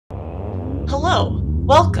Hello,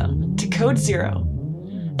 welcome to Code Zero,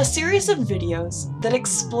 a series of videos that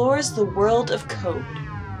explores the world of code.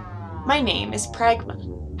 My name is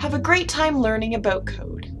Pragma. Have a great time learning about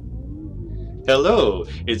code. Hello,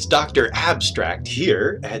 it's Dr. Abstract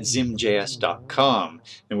here at ZIMJS.com,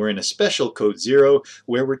 and we're in a special Code Zero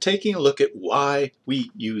where we're taking a look at why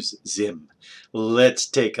we use ZIM. Let's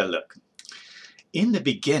take a look. In the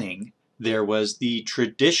beginning, there was the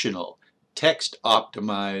traditional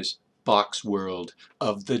text-optimized box world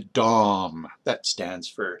of the DOM. That stands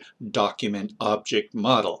for Document Object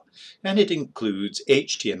Model, and it includes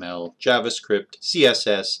HTML, JavaScript,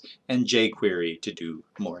 CSS, and jQuery to do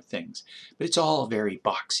more things. But it's all very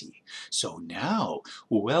boxy. So now,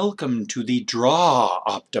 welcome to the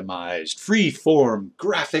draw-optimized, free-form,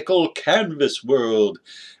 graphical canvas world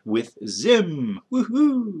with ZIM.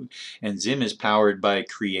 Woohoo! And ZIM is powered by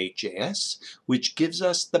CreateJS, which gives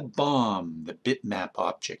us the BOM, the bitmap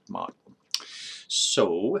object model.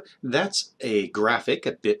 So that's a graphic,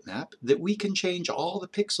 a bitmap, that we can change all the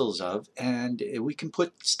pixels of, and we can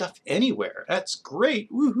put stuff anywhere. That's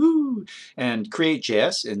great, woohoo! And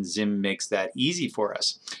CreateJS and ZIM makes that easy for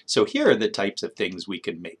us. So here are the types of things we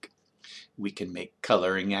can make. We can make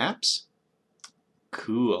coloring apps.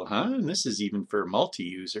 Cool, huh? And this is even for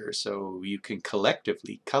multi-user, so you can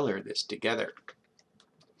collectively color this together.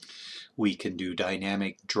 We can do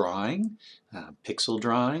dynamic drawing, pixel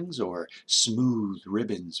drawings, or smooth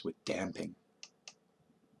ribbons with damping.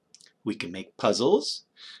 We can make puzzles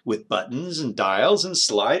with buttons and dials and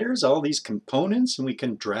sliders, all these components, and we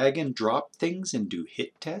can drag and drop things and do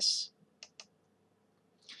hit tests.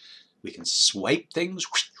 We can swipe things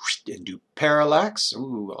and do parallax.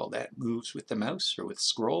 Ooh, all that moves with the mouse or with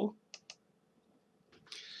scroll.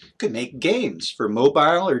 We can make games for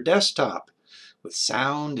mobile or desktop with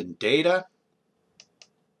sound and data.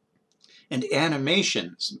 And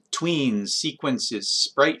animations, tweens, sequences,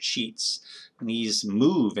 sprite sheets. And these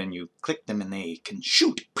move and you click them and they can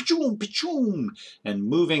shoot, pachoom, pachoom, and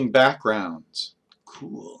moving backgrounds.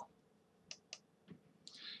 Cool.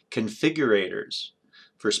 Configurators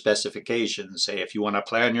for specifications, say if you want to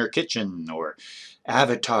plan your kitchen, or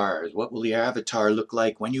avatars, what will your avatar look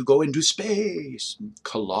like when you go into space?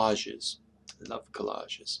 Collages, love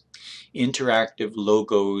collages. Interactive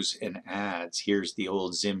logos and ads. Here's the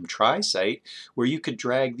old ZIM try site where you could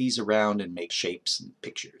drag these around and make shapes and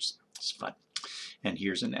pictures. It's fun. And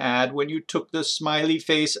here's an ad. When you took the smiley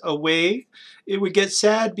face away, it would get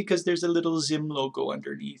sad because there's a little ZIM logo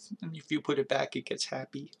underneath. And if you put it back, it gets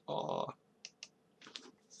happy. Aww.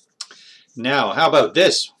 Now, how about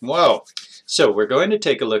this? Whoa! So we're going to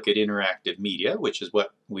take a look at interactive media, which is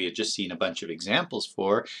what we had just seen a bunch of examples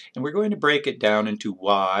for, and we're going to break it down into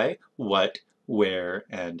why, what, where,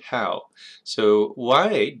 and how. So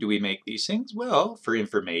why do we make these things? Well, for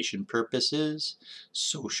information purposes,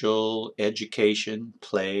 social, education,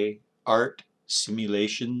 play, art,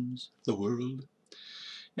 simulations, the world.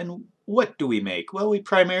 And what do we make? Well, we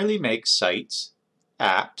primarily make sites,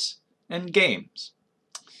 apps, and games.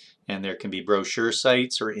 And there can be brochure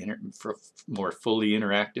sites or for more fully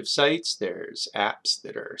interactive sites. There's apps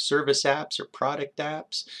that are service apps or product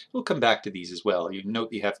apps. We'll come back to these as well. You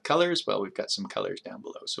note you have colors. Well, we've got some colors down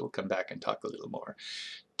below, so we'll come back and talk a little more.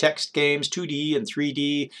 Text games, 2D and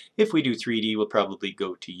 3D. If we do 3D, we'll probably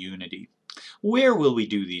go to Unity. Where will we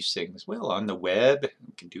do these things? Well, on the web.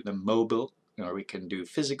 We can do them mobile, or we can do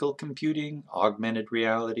physical computing, augmented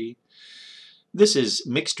reality. This is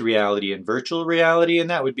mixed reality and virtual reality, and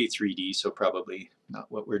that would be 3D, so probably not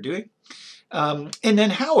what we're doing. And then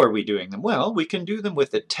how are we doing them? Well, we can do them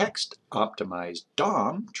with a text-optimized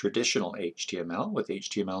DOM, traditional HTML, with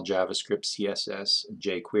HTML, JavaScript, CSS, and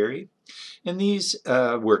jQuery. And these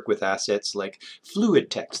work with assets like fluid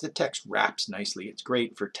text. The text wraps nicely. It's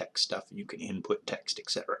great for text stuff. You can input text,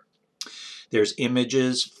 etc. There's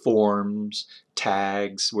images, forms,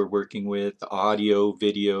 tags we're working with, audio,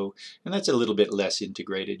 video, and that's a little bit less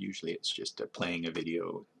integrated. Usually it's just playing a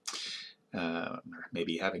video, or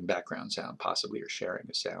maybe having background sound possibly, or sharing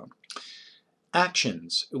a sound.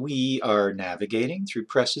 Actions. We are navigating through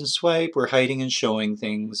press and swipe. We're hiding and showing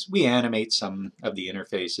things. We animate some of the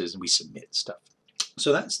interfaces and we submit stuff.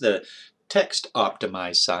 So that's the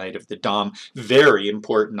text-optimized side of the DOM. Very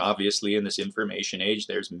important, obviously, in this information age.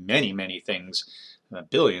 There's many, many things,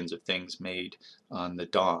 billions of things made on the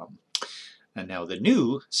DOM. And now the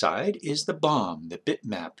new side is the BOM, the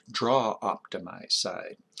bitmap draw optimized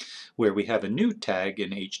side, where we have a new tag in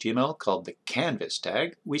HTML called the canvas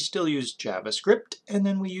tag. We still use JavaScript, and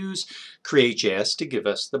then we use CreateJS to give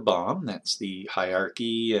us the BOM. That's the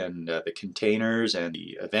hierarchy and the containers and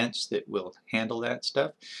the events that will handle that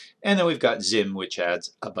stuff. And then we've got ZIM, which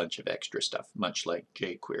adds a bunch of extra stuff, much like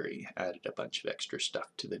jQuery added a bunch of extra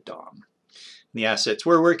stuff to the DOM. The assets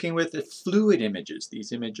we're working with are fluid images.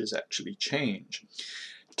 These images actually change.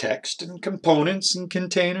 Text and components and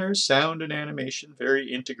containers, sound and animation,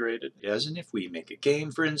 very integrated. As in if we make a game,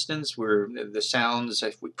 for instance, where the sounds,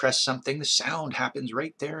 if we press something, the sound happens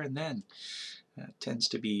right there and then. That tends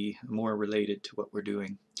to be more related to what we're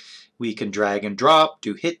doing. We can drag and drop,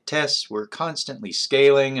 do hit tests. We're constantly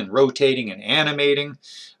scaling and rotating and animating.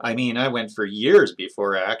 I mean, I went for years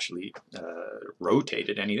before I actually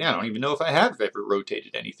rotated anything. I don't even know if I have ever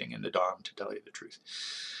rotated anything in the DOM, to tell you the truth.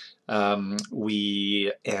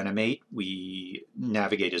 We animate, we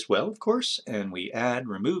navigate as well, of course, and we add,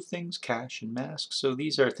 remove things, cache, and mask. So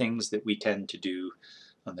these are things that we tend to do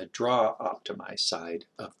on the draw optimized side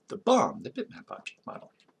of the BOM, the bitmap object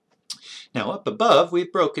model. Now up above,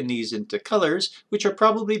 we've broken these into colors, which are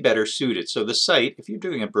probably better suited. So the site, if you're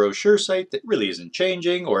doing a brochure site that really isn't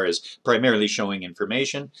changing or is primarily showing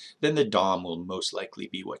information, then the DOM will most likely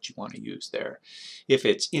be what you want to use there. If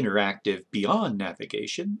it's interactive beyond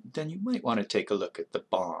navigation, then you might want to take a look at the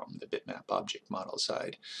BOM, the bitmap object model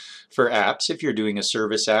side. For apps, if you're doing a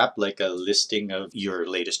service app like a listing of your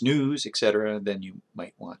latest news, etc., then you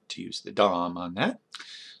might want to use the DOM on that.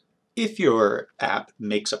 If your app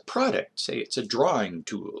makes a product, say it's a drawing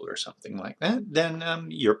tool or something like that, then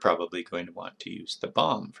you're probably going to want to use the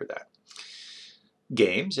BOM for that.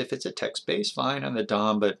 Games, if it's a text-based, fine on the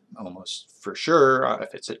DOM, but almost for sure,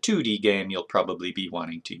 if it's a 2D game, you'll probably be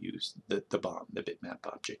wanting to use the BOM, the bitmap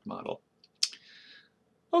object model.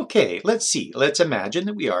 Okay, let's see. Let's imagine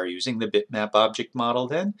that we are using the bitmap object model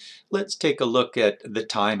then. Let's take a look at the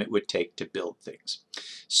time it would take to build things.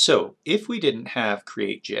 So if we didn't have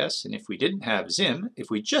CreateJS and if we didn't have ZIM, if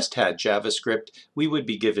we just had JavaScript, we would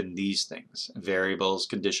be given these things: variables,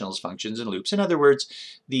 conditionals, functions, and loops. In other words,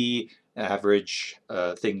 the average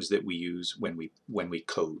things that we use when we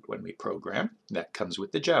code, when we program. That comes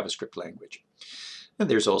with the JavaScript language. And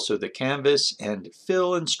there's also the canvas and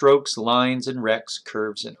fill and strokes, lines and rects,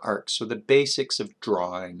 curves and arcs. So the basics of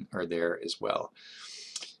drawing are there as well.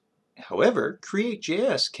 However,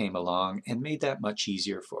 CreateJS came along and made that much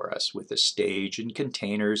easier for us with a stage and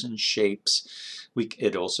containers and shapes.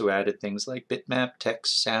 It also added things like bitmap,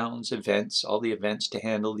 text, sounds, events, all the events to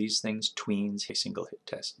handle these things, tweens, a single hit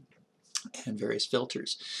test, and various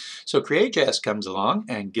filters. So CreateJS comes along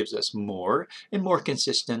and gives us more and more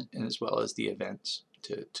consistent, as well as the events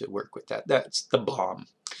to work with that. That's the BOM.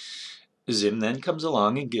 ZIM then comes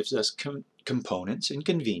along and gives us components and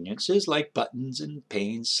conveniences like buttons and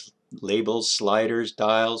panes, labels, sliders,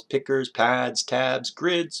 dials, pickers, pads, tabs,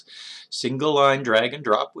 grids, single line drag and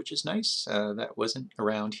drop, which is nice. That wasn't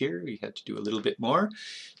around here. We had to do a little bit more.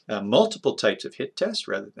 Multiple types of hit tests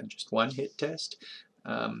rather than just one hit test.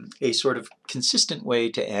 A sort of consistent way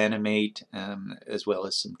to animate, as well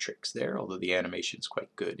as some tricks there, although the animation is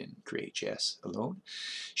quite good in CreateJS alone.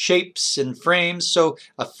 Shapes and frames, so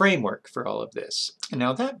a framework for all of this. And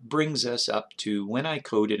now that brings us up to when I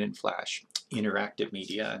coded in Flash. Interactive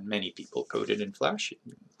media, and many people coded in Flash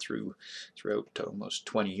throughout almost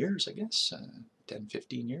 20 years, I guess, 10,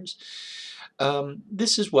 15 years.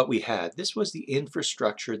 This is what we had. This was the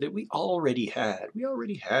infrastructure that we already had. We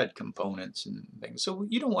already had components and things. So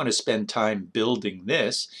you don't want to spend time building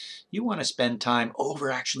this. You want to spend time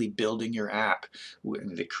over actually building your app.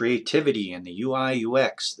 The creativity and the UI,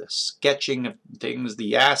 UX, the sketching of things,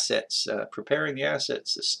 the assets, preparing the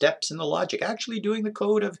assets, the steps and the logic, actually doing the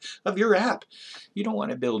code of your app. You don't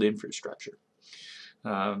want to build infrastructure.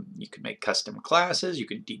 You can make custom classes, you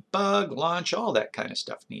can debug, launch, all that kind of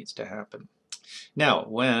stuff needs to happen. Now,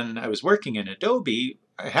 when I was working in Adobe,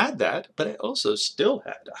 I had that, but I also still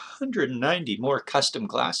had 190 more custom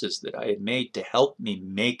classes that I had made to help me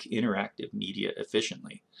make interactive media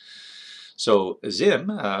efficiently. So ZIM,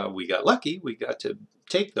 we got lucky. We got to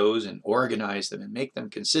take those and organize them and make them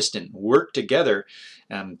consistent, work together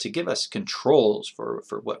to give us controls for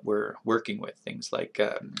what we're working with. Things like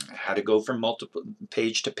how to go from multiple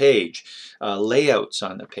page to page, layouts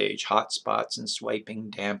on the page, hotspots and swiping,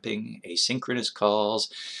 damping, asynchronous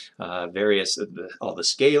calls, all the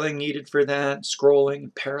scaling needed for that,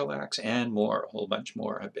 scrolling, parallax, and more. A whole bunch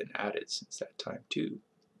more have been added since that time too.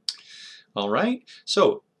 All right,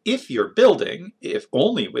 so if you're building, if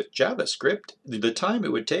only with JavaScript, the time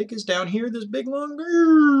it would take is down here, this big long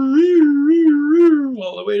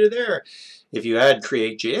all the way to there. If you add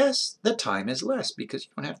CreateJS, the time is less because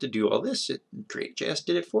you don't have to do all this. CreateJS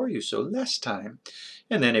did it for you, so less time.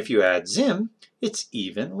 And then if you add ZIM, it's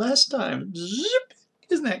even less time. Zip!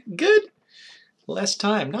 Isn't that good? Less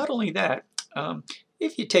time. Not only that,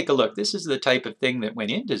 if you take a look, this is the type of thing that went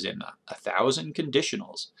into ZIM. 1,000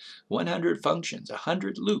 conditionals, 100 functions,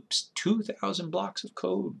 100 loops, 2,000 blocks of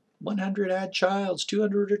code, 100 add childs,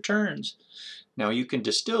 200 returns. Now you can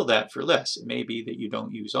distill that for less. It may be that you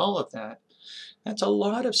don't use all of that. That's a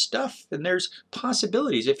lot of stuff, and there's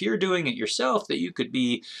possibilities. If you're doing it yourself, that you could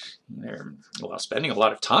be, well, spending a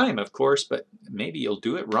lot of time, of course, but maybe you'll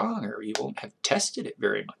do it wrong, or you won't have tested it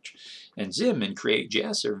very much. And ZIM and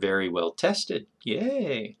CreateJS are very well tested.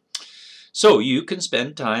 Yay! So you can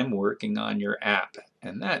spend time working on your app,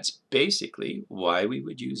 and that's basically why we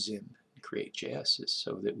would use ZIM and CreateJS, is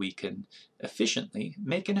so that we can efficiently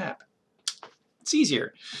make an app. It's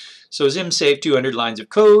easier. So ZIM saved 200 lines of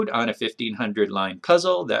code on a 1,500 line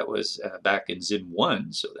puzzle. That was back in ZIM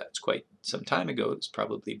 1, so that's quite some time ago. It's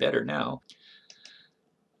probably better now.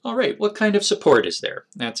 All right, what kind of support is there?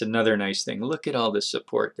 That's another nice thing. Look at all this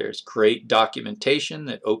support. There's great documentation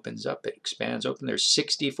that opens up, it expands open. There's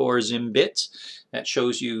 64 ZIM bits. That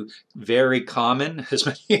shows you very common, as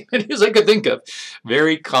many as I could think of,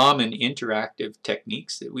 very common interactive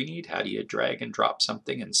techniques that we need. How do you drag and drop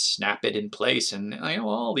something and snap it in place, and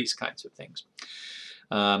all these kinds of things.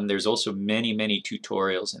 There's also many, many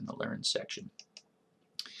tutorials in the Learn section.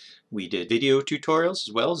 We did video tutorials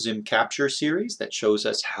as well, ZIM Capture series that shows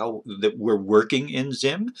us how that we're working in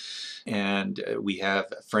ZIM. And we have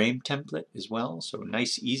a frame template as well, so a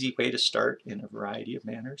nice, easy way to start in a variety of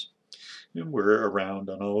manners. And we're around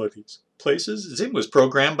on all of these places. ZIM was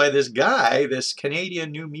programmed by this guy, this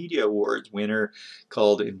Canadian New Media Awards winner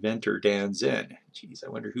called Inventor Dan Zen. Geez, I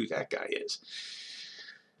wonder who that guy is.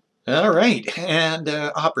 All right, and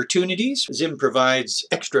opportunities. ZIM provides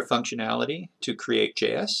extra functionality to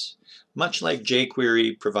CreateJS, much like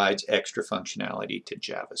jQuery provides extra functionality to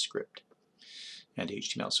JavaScript and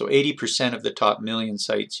HTML. So 80% of the top 1,000,000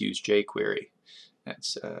 sites use jQuery.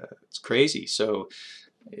 That's it's crazy. So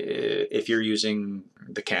if you're using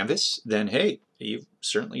the canvas, then hey, you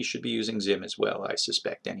certainly should be using ZIM as well, I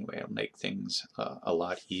suspect anyway. It'll make things a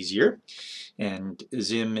lot easier. And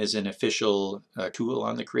ZIM is an official tool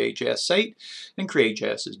on the CreateJS site, and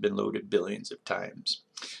CreateJS has been loaded billions of times.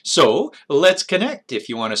 So let's connect. If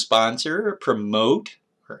you want to sponsor or promote,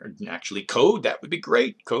 or actually code, that would be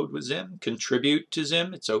great. Code with ZIM, contribute to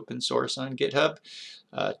ZIM. It's open source on GitHub.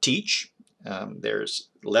 Teach. There's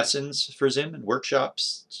lessons for ZIM and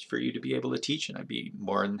workshops for you to be able to teach, and I'd be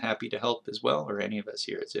more than happy to help as well, or any of us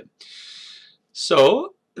here at ZIM.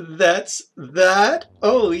 So that's that.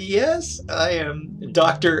 Oh yes, I am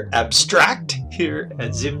Dr. Abstract here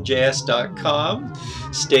at zimjs.com.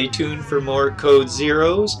 Stay tuned for more Code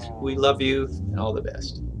Zeros. We love you, and all the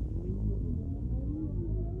best.